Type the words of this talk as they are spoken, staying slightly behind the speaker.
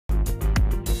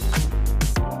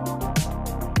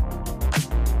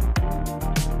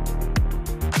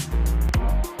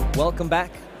Welcome back.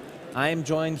 I am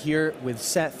joined here with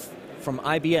Seth from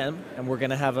IBM, and we're going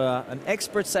to have an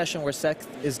expert session where Seth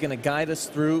is going to guide us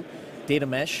through data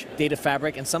mesh, data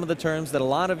fabric, and some of the terms that a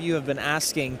lot of you have been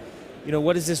asking,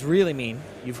 what does this really mean?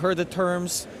 You've heard the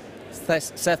terms.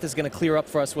 Seth is going to clear up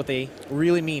for us what they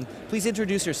really mean. Please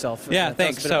introduce yourself. Yeah,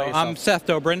 thanks. So I'm Seth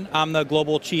Dobrin. I'm the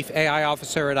Global Chief AI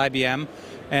Officer at IBM.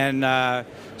 And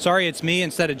sorry it's me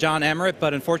instead of John Emmerich,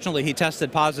 but unfortunately he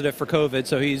tested positive for COVID,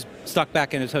 so he's stuck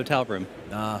back in his hotel room.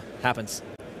 Happens.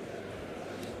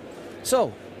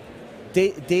 So,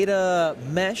 data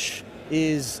mesh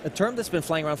is a term that's been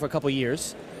flying around for a couple of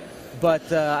years,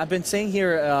 but I've been saying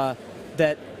here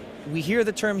that we hear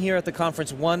the term here at the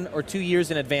conference 1 or 2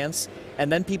 years in advance, and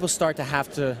then people start to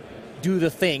have to do the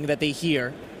thing that they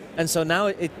hear. And so now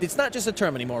it's not just a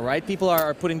term anymore, right? People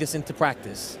are putting this into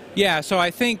practice. Yeah, so I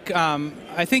think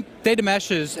data mesh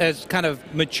has kind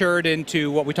of matured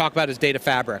into what we talk about as data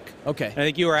fabric. Okay. And I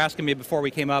think you were asking me before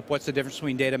we came up, what's the difference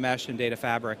between data mesh and data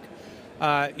fabric?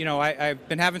 I've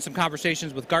been having some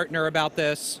conversations with Gartner about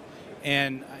this,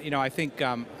 and I think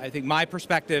my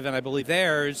perspective, and I believe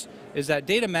theirs, is that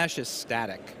data mesh is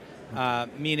static,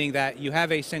 meaning that you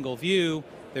have a single view.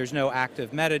 There's no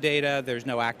active metadata, there's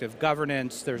no active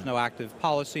governance, there's no active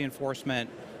policy enforcement,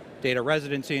 data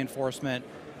residency enforcement.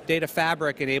 Data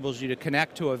fabric enables you to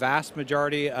connect to a vast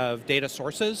majority of data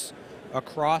sources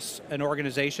across an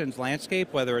organization's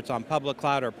landscape, whether it's on public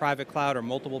cloud or private cloud or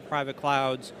multiple private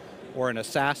clouds or in a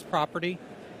SaaS property,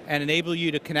 and enable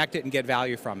you to connect it and get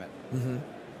value from it. Mm-hmm.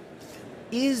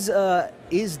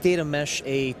 Is data mesh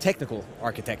a technical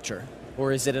architecture?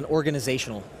 Or is it an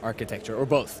organizational architecture, or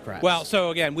both, perhaps? Well, so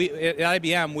again, at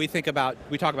IBM we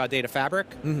talk about data fabric.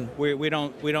 Mm-hmm.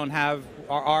 We don't have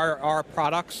our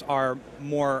products are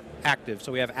more active.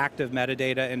 So we have active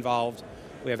metadata involved.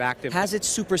 We have active. Has it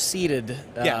superseded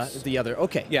yes. the other?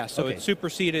 Okay. Yeah. So okay. It's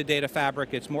superseded data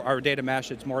fabric. It's more, or data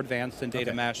mesh. It's more advanced than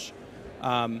data mesh,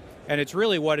 and it's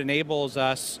really what enables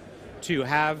us to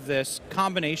have this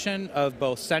combination of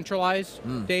both centralized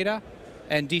data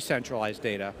and decentralized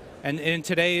data. And in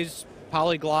today's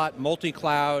polyglot,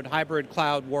 multi-cloud, hybrid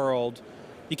cloud world,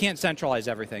 you can't centralize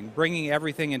everything. Bringing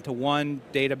everything into one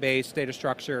database, data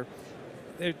structure,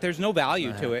 there's no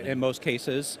value to it in most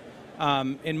cases.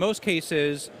 In most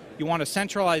cases, you want to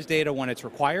centralize data when it's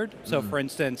required. So for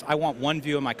instance, I want one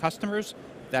view of my customers,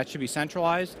 that should be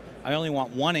centralized. I only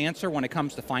want one answer when it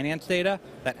comes to finance data,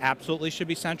 that absolutely should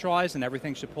be centralized and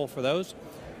everything should pull for those.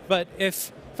 But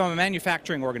if I'm a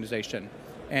manufacturing organization,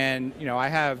 and I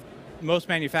have most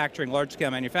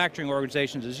large-scale manufacturing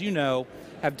organizations, as you know,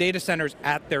 have data centers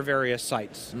at their various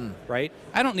sites, right?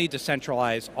 I don't need to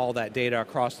centralize all that data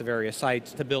across the various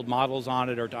sites to build models on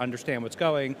it or to understand what's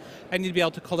going. I need to be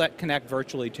able to connect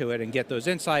virtually to it and get those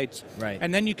insights. Right.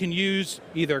 And then you can use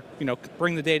either,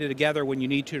 bring the data together when you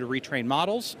need to retrain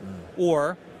models,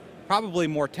 or probably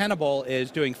more tenable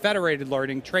is doing federated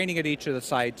learning, training at each of the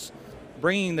sites,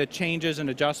 bringing the changes and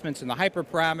adjustments in the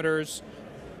hyperparameters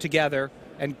together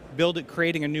and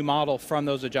creating a new model from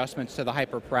those adjustments to the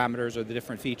hyperparameters or the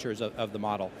different features of the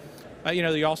model.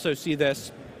 You also see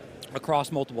this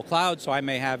across multiple clouds, so I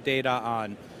may have data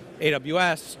on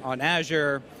AWS, on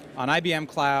Azure, on IBM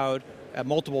Cloud, at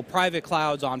multiple private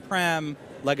clouds on-prem,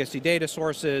 legacy data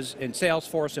sources in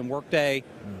Salesforce and Workday.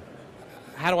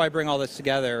 How do I bring all this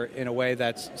together in a way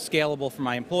that's scalable for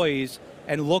my employees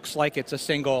and looks like it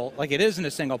is in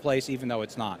a single place, even though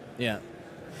it's not? Yeah.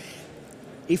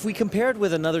 If we compared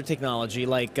with another technology,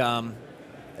 like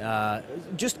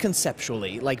just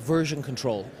conceptually, like version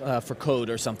control for code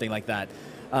or something like that,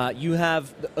 you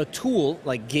have a tool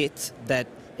like Git that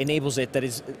enables it, that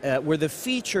is where the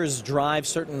features drive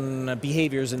certain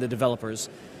behaviors in the developers.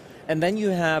 And then you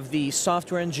have the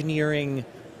software engineering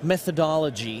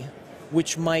methodology,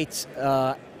 which might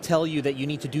tell you that you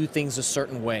need to do things a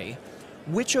certain way.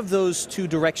 Which of those two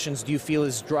directions do you feel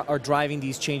are driving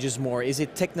these changes more? Is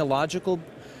it technological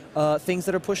things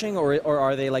that are pushing, or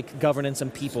are they like governance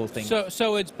and people things?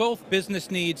 So it's both business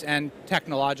needs and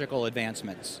technological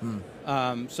advancements.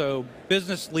 So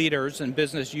business leaders and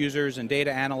business users and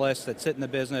data analysts that sit in the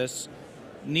business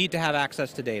need to have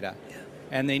access to data.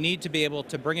 And they need to be able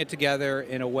to bring it together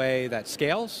in a way that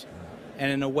scales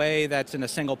and in a way that's in a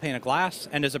single pane of glass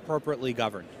and is appropriately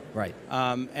governed. Right.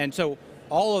 And so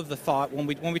all of the thought, when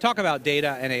we talk about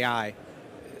data and AI,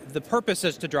 the purpose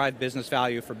is to drive business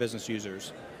value for business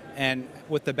users and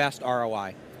with the best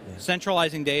ROI. Yeah.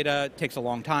 Centralizing data takes a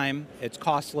long time, it's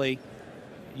costly.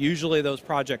 Usually those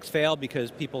projects fail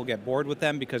because people get bored with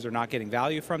them because they're not getting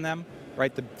value from them,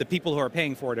 right? The people who are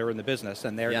paying for it are in the business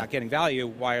and they're not getting value,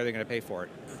 why are they going to pay for it?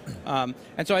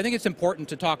 And so I think it's important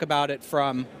to talk about it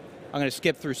from I'm going to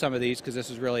skip through some of these because this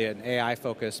is really an AI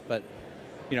focus, but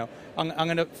I'm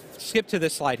going to skip to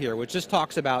this slide here, which just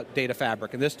talks about data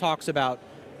fabric, and this talks about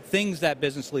things that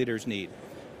business leaders need.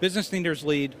 Business leaders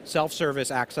need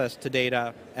self-service access to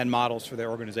data and models for their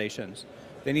organizations.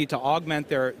 They need to augment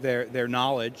their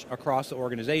knowledge across the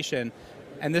organization,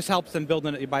 and this helps them build,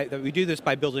 we do this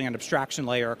by building an abstraction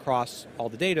layer across all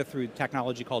the data through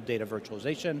technology called data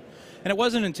virtualization. And it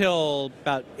wasn't until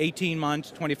about 18 months,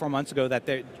 24 months ago that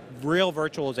the real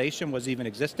virtualization was even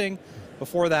existing.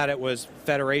 Before that, it was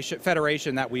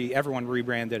federation that everyone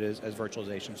rebranded as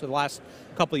virtualization. So the last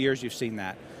couple of years, you've seen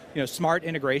that. Smart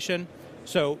integration.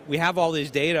 So we have all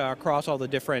these data across all the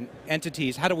different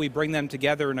entities. How do we bring them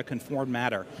together in a conformed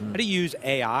manner? How do you use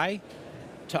AI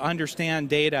to understand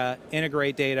data,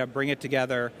 integrate data, bring it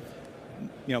together?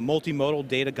 Multimodal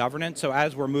data governance. So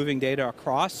as we're moving data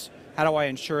across, how do I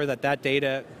ensure that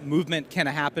data movement can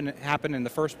happen in the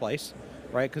first place,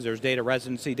 right? Because there's data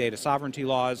residency, data sovereignty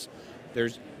laws.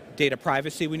 There's data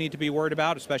privacy we need to be worried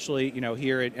about, especially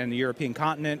here in the European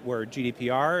continent where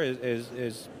GDPR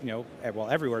is well,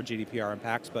 everywhere GDPR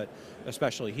impacts, but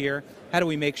especially here. How do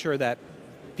we make sure that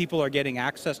people are getting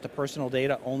access to personal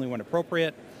data only when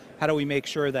appropriate? How do we make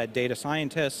sure that data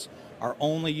scientists are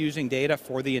only using data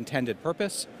for the intended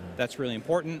purpose? That's really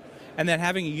important. And then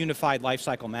having a unified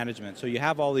lifecycle management. So you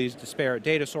have all these disparate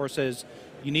data sources.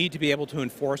 You need to be able to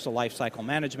enforce a lifecycle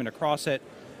management across it.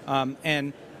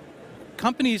 And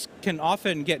companies can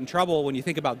often get in trouble when you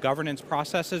think about governance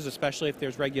processes, especially if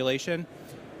there's regulation.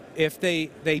 If they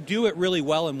do it really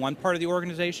well in one part of the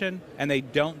organization and they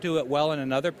don't do it well in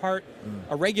another part,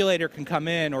 a regulator can come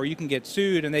in or you can get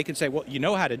sued and they can say, well, you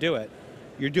know how to do it.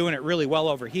 You're doing it really well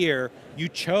over here. You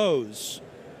chose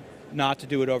not to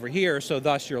do it over here, so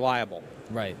thus you're liable.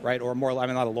 Right. Right, or more,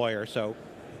 I'm not a lawyer, so,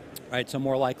 right, so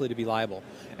more likely to be liable.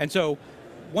 And so,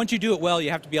 once you do it well,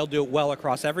 you have to be able to do it well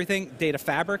across everything. Data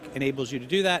Fabric enables you to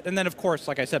do that. And then, of course,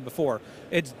 like I said before,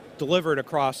 it's delivered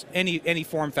across any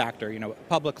form factor,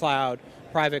 public cloud,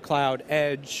 private cloud,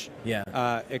 edge,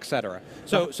 et cetera.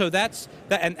 So that's,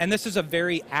 and this is a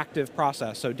very active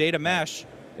process. So data mesh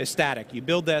is static. You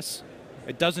build this,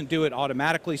 it doesn't do it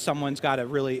automatically. Someone's got to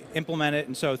really implement it.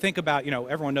 And so think about,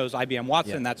 everyone knows IBM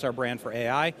Watson, that's our brand for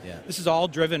AI. This is all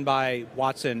driven by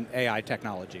Watson AI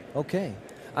technology. Okay.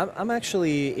 I'm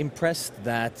actually impressed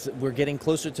that we're getting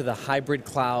closer to the hybrid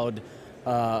cloud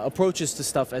approaches to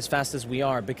stuff as fast as we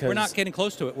are, because... We're not getting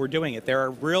close to it, we're doing it. There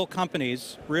are real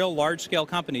companies, real large-scale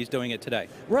companies doing it today.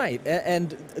 Right, and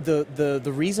the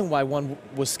reason why one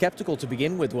was skeptical to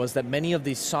begin with was that many of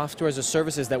these software as a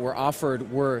services that were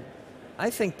offered were,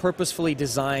 I think, purposefully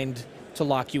designed to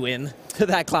lock you in to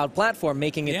that cloud platform,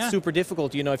 making it super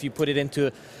difficult, if you put it into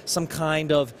some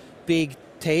kind of big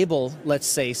table, let's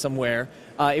say, somewhere,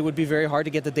 it would be very hard to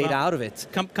get the data out of it.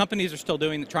 Companies are still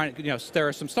there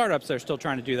are some startups that are still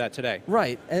trying to do that today.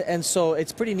 Right, and so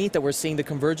it's pretty neat that we're seeing the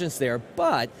convergence there,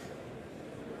 but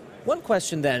one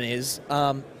question then is,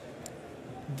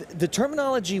 the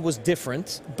terminology was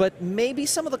different, but maybe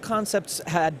some of the concepts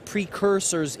had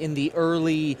precursors in the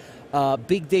early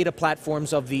big data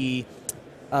platforms of the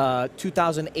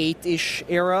 2008-ish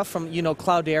era, from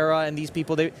Cloudera and these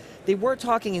people. They were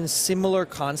talking in similar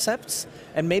concepts,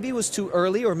 and maybe it was too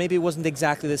early, or maybe it wasn't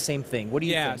exactly the same thing. What do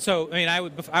you think? Yeah, so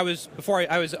I was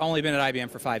only been at IBM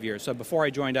for 5 years. So before I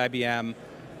joined IBM,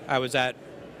 I was at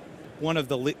one of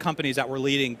the companies that were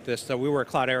leading this. So we were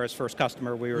Cloudera's first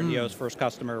customer. We were Neo's first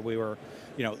customer. We were,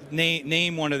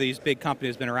 name one of these big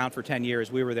companies, been around for 10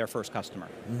 years. We were their first customer,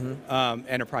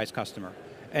 enterprise customer.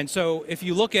 And so if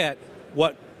you look at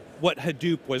what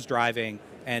Hadoop was driving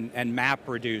and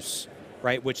MapReduce,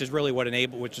 right, which is really what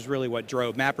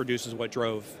drove, MapReduce is what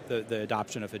drove the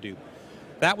adoption of Hadoop.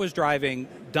 That was driving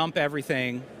dump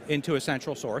everything into a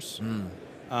central source.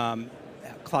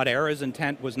 Cloudera's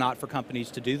intent was not for companies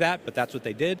to do that, but that's what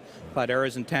they did.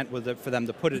 Cloudera's intent was for them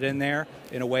to put it in there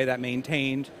in a way that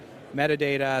maintained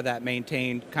metadata, that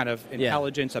maintained kind of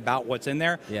intelligence about what's in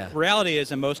there. The reality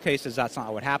is, in most cases, that's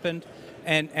not what happened.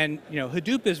 And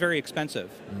Hadoop is very expensive,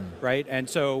 right? And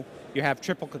so you have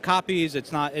triplicate copies.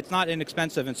 It's not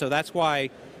inexpensive, and so that's why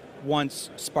once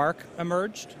Spark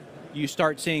emerged, you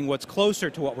start seeing what's closer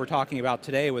to what we're talking about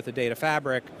today with the data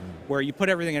fabric, where you put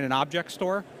everything in an object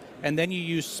store, and then you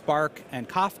use Spark and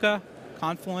Kafka,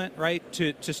 Confluent, right,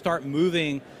 to start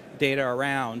moving data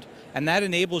around, and that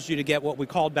enables you to get what we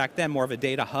called back then more of a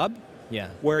data hub,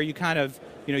 where you kind of,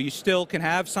 you still can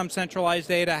have some centralized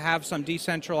data, have some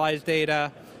decentralized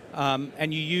data,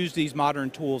 and you use these modern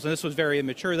tools. And this was very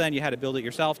immature then, you had to build it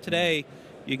yourself. Today,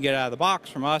 you can get out of the box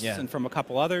from us Yeah. and from a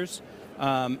couple others.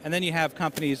 And then you have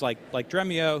companies like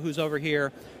Dremio, who's over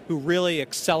here, who really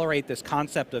accelerate this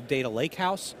concept of data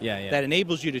lakehouse that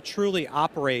enables you to truly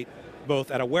operate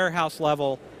both at a warehouse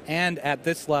level and at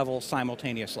this level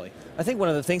simultaneously. I think one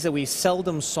of the things that we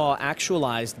seldom saw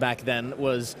actualized back then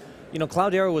was,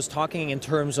 Cloudera was talking in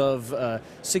terms of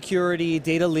security,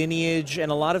 data lineage,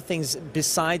 and a lot of things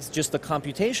besides just the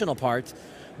computational part,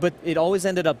 but it always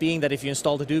ended up being that if you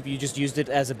installed Hadoop, you just used it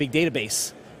as a big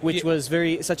database, which was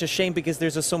such a shame because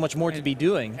there's just so much more to be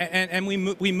doing. And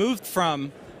we moved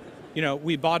from,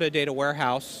 we bought a data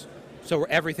warehouse, so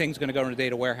everything's going to go in a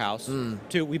data warehouse,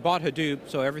 to we bought Hadoop,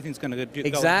 so everything's going to go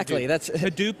Exactly. Hadoop.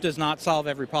 Hadoop does not solve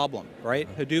every problem, right?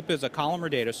 Hadoop is a columnar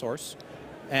data source,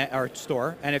 or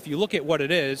store, and if you look at what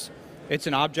it is, it's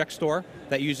an object store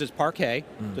that uses Parquet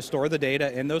to store the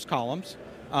data in those columns,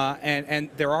 and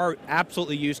there are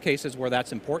absolutely use cases where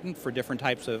that's important for different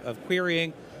types of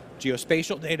querying.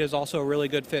 Geospatial data is also a really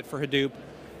good fit for Hadoop.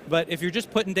 But if you're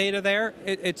just putting data there,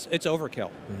 it's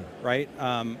overkill, right?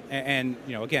 And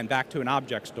again, back to an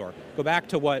object store. Go back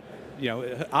to what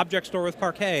object store with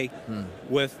Parquet,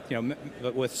 with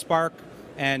with Spark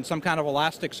and some kind of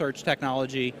Elasticsearch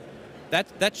technology.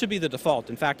 That should be the default.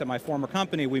 In fact, at my former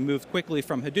company, we moved quickly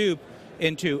from Hadoop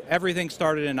into everything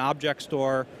started in object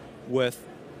store with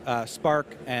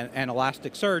Spark and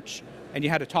Elasticsearch. And you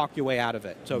had to talk your way out of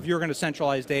it. So if you were going to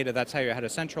centralize data, that's how you had to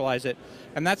centralize it.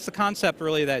 And that's the concept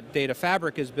really that Data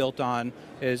Fabric is built on,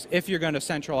 is if you're going to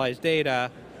centralize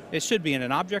data, it should be in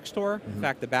an object store. In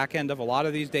fact, the back end of a lot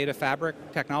of these Data Fabric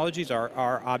technologies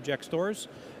are object stores.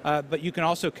 But you can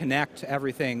also connect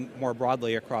everything more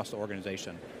broadly across the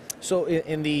organization. So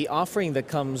in the offering that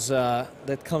comes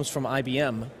from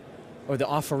IBM, or the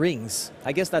offerings,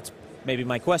 I guess that's maybe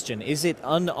my question. Is it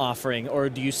an offering, or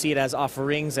do you see it as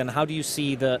offerings, and how do you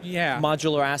see the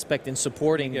modular aspect in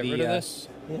supporting Get rid of this?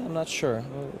 Yeah, I'm not sure.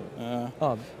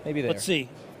 Maybe there. Let's see.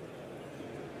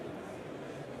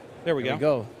 There we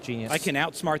go. Genius. I can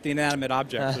outsmart the inanimate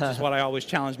object, which is what I always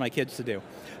challenge my kids to do.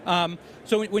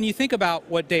 So when you think about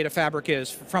what Data Fabric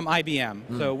is from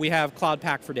IBM, so we have Cloud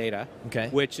Pak for Data,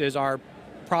 which is our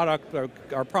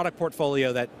product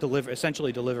portfolio that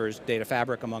essentially delivers Data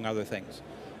Fabric, among other things.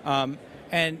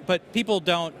 But people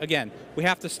don't, again, we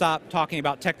have to stop talking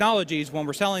about technologies. When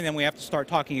we're selling them, we have to start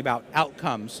talking about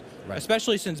outcomes,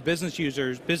 especially since business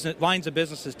users, lines of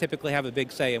businesses typically have a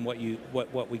big say in what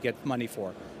we get money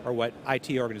for, or what IT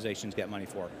organizations get money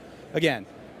for. Again,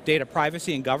 data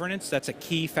privacy and governance, that's a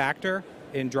key factor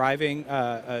in driving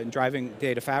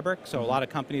Data Fabric, so a lot of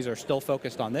companies are still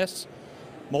focused on this.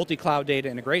 Multi-cloud data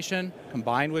integration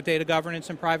combined with data governance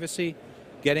and privacy,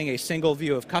 getting a single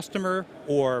view of customer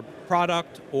or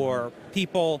product or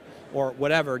people or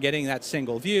whatever, getting that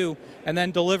single view, and then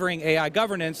delivering AI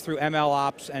governance through ML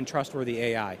ops and trustworthy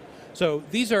AI. So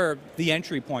these are the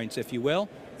entry points, if you will,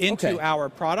 into our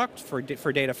product for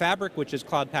Data Fabric, which is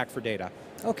Cloud Pak for Data.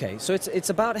 Okay, so it's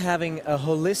about having a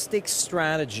holistic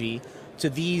strategy to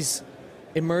these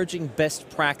emerging best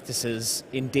practices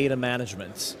in data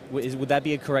management. Would that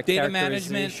be a correct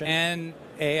characterization? Data management and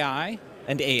AI.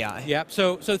 And AI. Yep,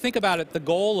 so think about it. The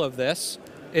goal of this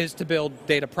is to build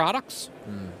data products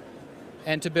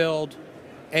and to build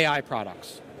AI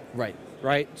products.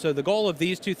 Right? So the goal of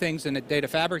these two things in a Data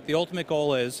Fabric, the ultimate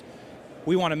goal is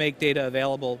we want to make data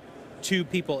available to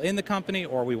people in the company,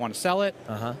 or we want to sell it,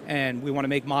 and we want to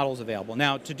make models available.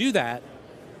 Now, to do that,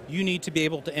 you need to be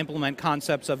able to implement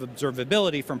concepts of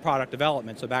observability from product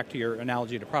development. So back to your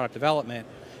analogy to product development,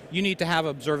 you need to have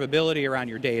observability around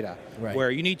your data, where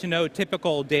you need to know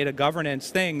typical data governance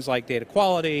things like data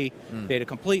quality, data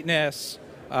completeness,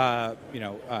 are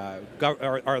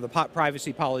the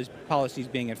privacy policies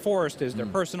being enforced? Is there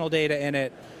personal data in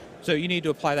it? So you need to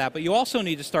apply that, but you also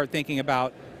need to start thinking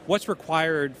about what's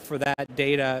required for that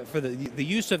data, for the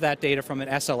use of that data from an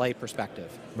SLA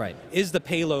perspective. Is the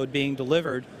payload being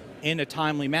delivered in a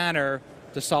timely manner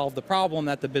to solve the problem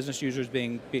that the business user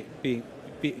is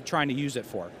trying to use it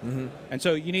for? And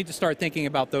so you need to start thinking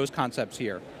about those concepts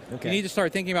here. You need to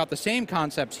start thinking about the same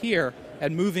concepts here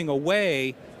and moving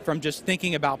away from just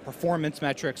thinking about performance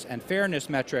metrics and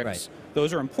fairness metrics.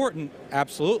 Those are important,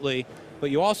 absolutely, but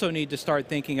you also need to start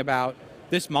thinking about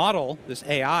this model, this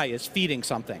AI, is feeding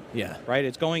something. Right?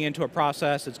 It's going into a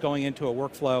process, it's going into a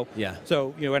workflow.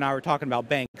 So, you and I were talking about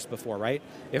banks before, right?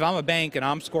 If I'm a bank and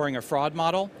I'm scoring a fraud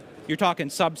model, you're talking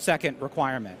sub-second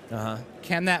requirement.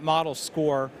 Can that model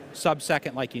score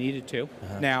sub-second like you need it to?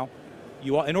 Now,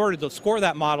 in order to score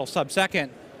that model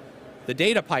sub-second, the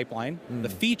data pipeline, the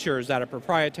features that are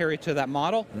proprietary to that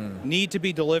model need to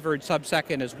be delivered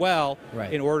sub-second as well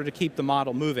in order to keep the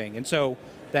model moving. And so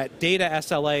that data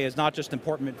SLA is not just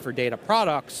important for data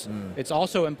products, it's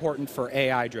also important for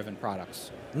AI-driven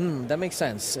products. That makes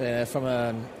sense from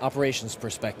an operations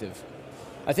perspective.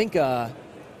 I think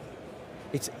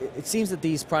it seems that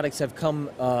these products have come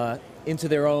into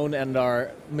their own and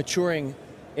are maturing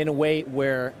in a way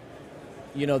where,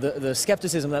 you know, the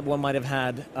skepticism that one might have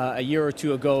had a year or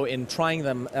two ago in trying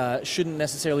them shouldn't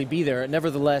necessarily be there.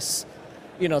 Nevertheless,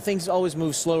 you know, things always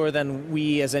move slower than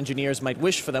we as engineers might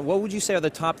wish for them. What would you say are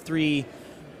the top three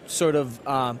sort of,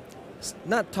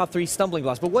 not top three stumbling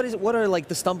blocks, but what are like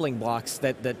the stumbling blocks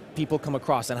that people come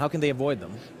across, and how can they avoid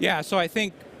them? Yeah, so I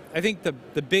think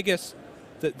the biggest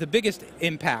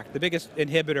impact, the biggest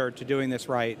inhibitor to doing this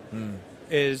right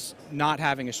is not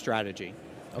having a strategy.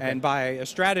 Okay. And by a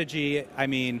strategy, I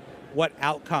mean what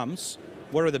outcomes,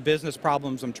 what are the business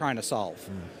problems I'm trying to solve.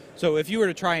 So if you were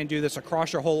to try and do this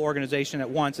across your whole organization at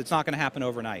once, it's not going to happen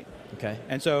overnight. Okay.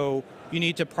 And so you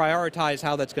need to prioritize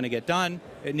how that's going to get done.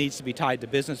 It needs to be tied to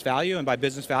business value, and by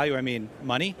business value I mean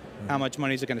money. How much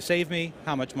money is it going to save me?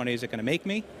 How much money is it going to make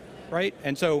me? Right?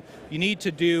 And so you need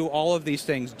to do all of these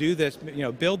things, do this, you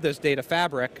know, build this data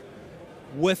fabric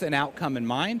with an outcome in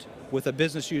mind, with a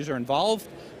business user involved,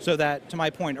 so that, to my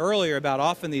point earlier about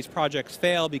often these projects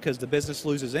fail because the business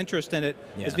loses interest in it,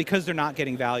 is because they're not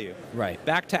getting value. Right.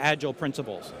 Back to agile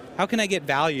principles. How can I get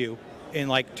value in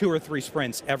like 2 or 3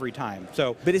 sprints every time?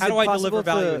 So how do I deliver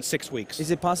value in 6 weeks? Is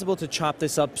it possible to chop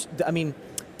this up? I mean,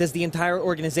 does the entire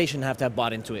organization have to have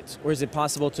bought into it? Or is it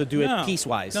possible to do it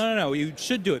piecewise? No. You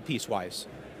should do it piecewise.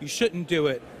 You shouldn't do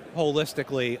it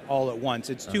holistically all at once.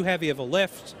 It's too heavy of a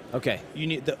lift. Okay. You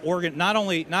need the not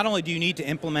only do you need to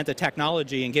implement the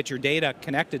technology and get your data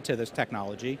connected to this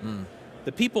technology,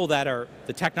 the people that are,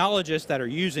 the technologists that are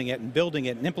using it and building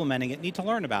it and implementing it need to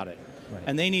learn about it. Right.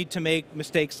 And they need to make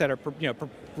mistakes that are, you know,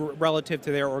 relative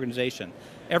to their organization.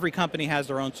 Every company has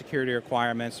their own security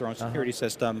requirements, their own security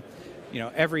system. You know,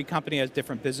 every company has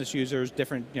different business users,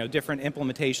 different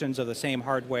implementations of the same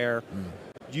hardware,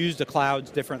 use the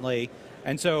clouds differently.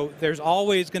 And so there's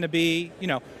always going to be, you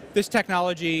know, this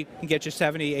technology can get you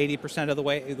 70, 80% of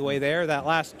the way there. That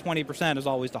last 20% is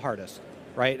always the hardest,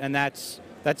 right? And that's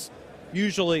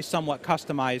usually somewhat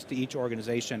customized to each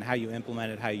organization, how you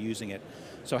implement it, how you're using it.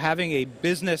 So having a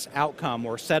business outcome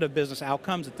or set of business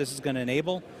outcomes that this is going to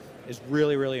enable is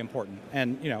really, really important.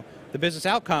 And, you know, the business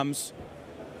outcomes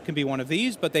can be one of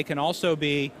these, but they can also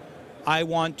be, I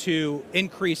want to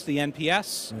increase the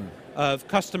NPS of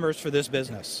customers for this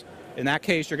business. In that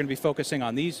case, you're going to be focusing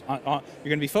on these. You're going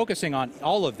to be focusing on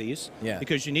all of these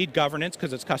because you need governance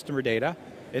because it's customer data.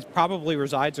 It probably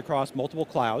resides across multiple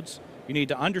clouds. You need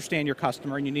to understand your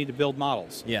customer and you need to build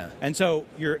models. Yeah. And so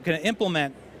you're going to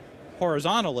implement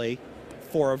horizontally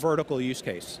for a vertical use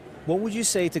case. What would you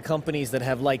say to companies that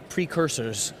have like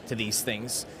precursors to these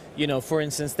things? You know, for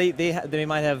instance, they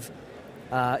might have,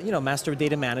 you know, master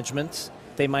data management.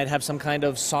 They might have some kind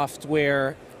of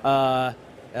software.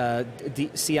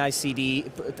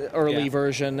 CI/CD early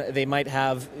version. They might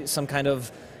have some kind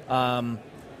of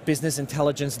business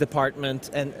intelligence department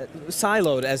and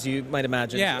siloed, as you might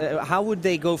imagine. Yeah. How would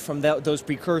they go from those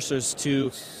precursors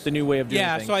to the new way of doing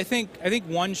things? Yeah, so I think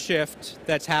one shift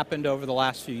that's happened over the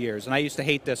last few years, and I used to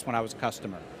hate this when I was a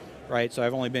customer, right? So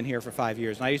I've only been here for 5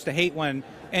 years, and I used to hate when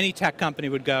any tech company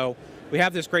would go, we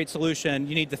have this great solution,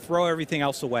 you need to throw everything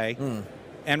else away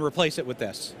and replace it with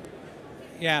this.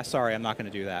 Yeah, sorry, I'm not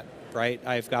going to do that, right?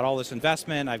 I've got all this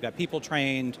investment, I've got people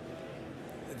trained,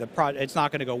 it's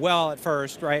not going to go well at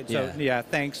first, right? So yeah,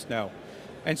 thanks, no.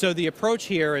 And so the approach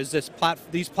here is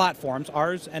these platforms,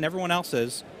 ours and everyone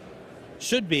else's,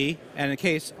 should be, and in the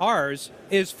case ours,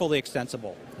 is fully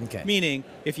extensible. Okay. Meaning,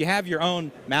 if you have your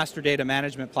own master data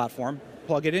management platform,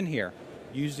 plug it in here.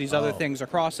 Use these other things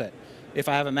across it. If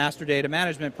I have a master data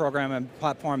management program and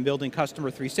platform building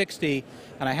Customer 360,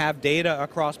 and I have data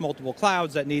across multiple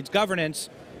clouds that needs governance,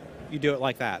 you do it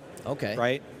like that. Okay.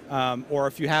 Right? Or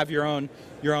if you have your own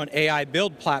AI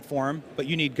build platform, but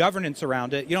you need governance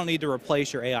around it, you don't need to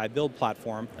replace your AI build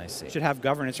platform. I see. You should have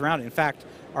governance around it. In fact,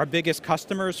 our biggest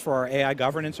customers for our AI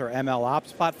governance or ML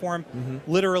Ops platform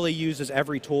literally uses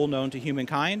every tool known to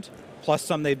humankind, plus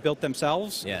some they've built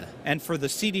themselves. Yeah. And for the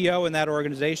CDO in that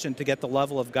organization to get the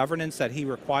level of governance that he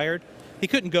required, he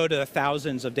couldn't go to the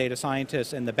thousands of data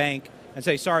scientists in the bank and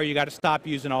say, sorry, you got to stop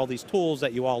using all these tools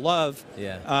that you all love,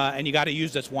 and you got to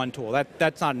use this one tool.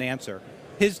 That's not an answer.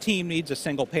 His team needs a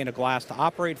single pane of glass to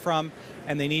operate from,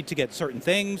 and they need to get certain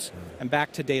things. And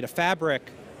back to data fabric,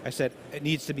 I said it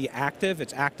needs to be active.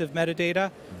 It's active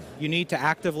metadata. You need to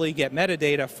actively get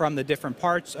metadata from the different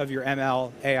parts of your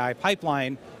ML AI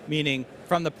pipeline, meaning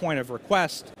from the point of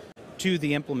request to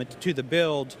the implement, to the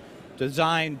build,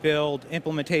 design, build,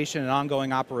 implementation, and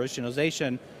ongoing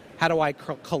operationalization, how do I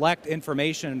collect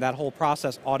information in that whole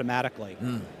process automatically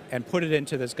and put it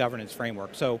into this governance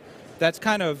framework? So that's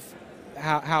kind of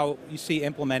how you see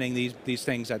implementing these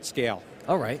things at scale.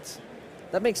 All right,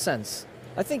 that makes sense.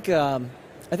 I think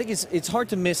it's hard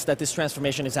to miss that this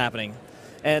transformation is happening.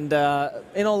 And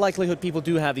in all likelihood, people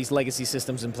do have these legacy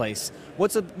systems in place.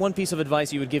 What's one piece of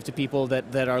advice you would give to people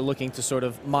that are looking to sort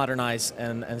of modernize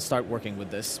and start working with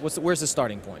this? Where's the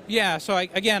starting point? Yeah, so I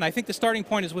think the starting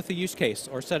point is with the use case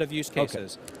or set of use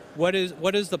cases. Okay.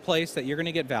 What is the place that you're going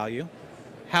to get value?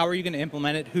 How are you going to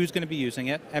implement it? Who's going to be using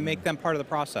it? And make them part of the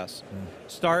process.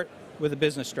 Start with a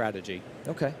business strategy.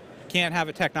 Okay. You can't have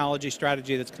a technology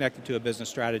strategy that's connected to a business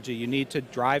strategy. You need to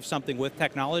drive something with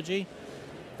technology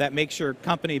that makes your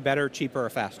company better, cheaper, or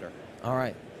faster. All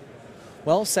right.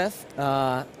 Well, Seth,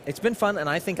 it's been fun, and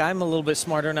I think I'm a little bit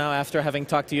smarter now after having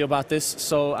talked to you about this,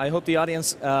 so I hope the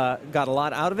audience got a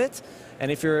lot out of it. And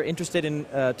if you're interested in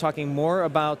talking more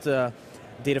about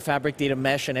data fabric, data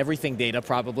mesh, and everything data,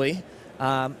 probably,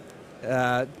 get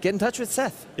in touch with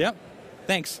Seth. Yep.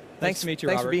 Thanks. Nice to meet you,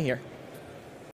 Thanks Robert. for being here.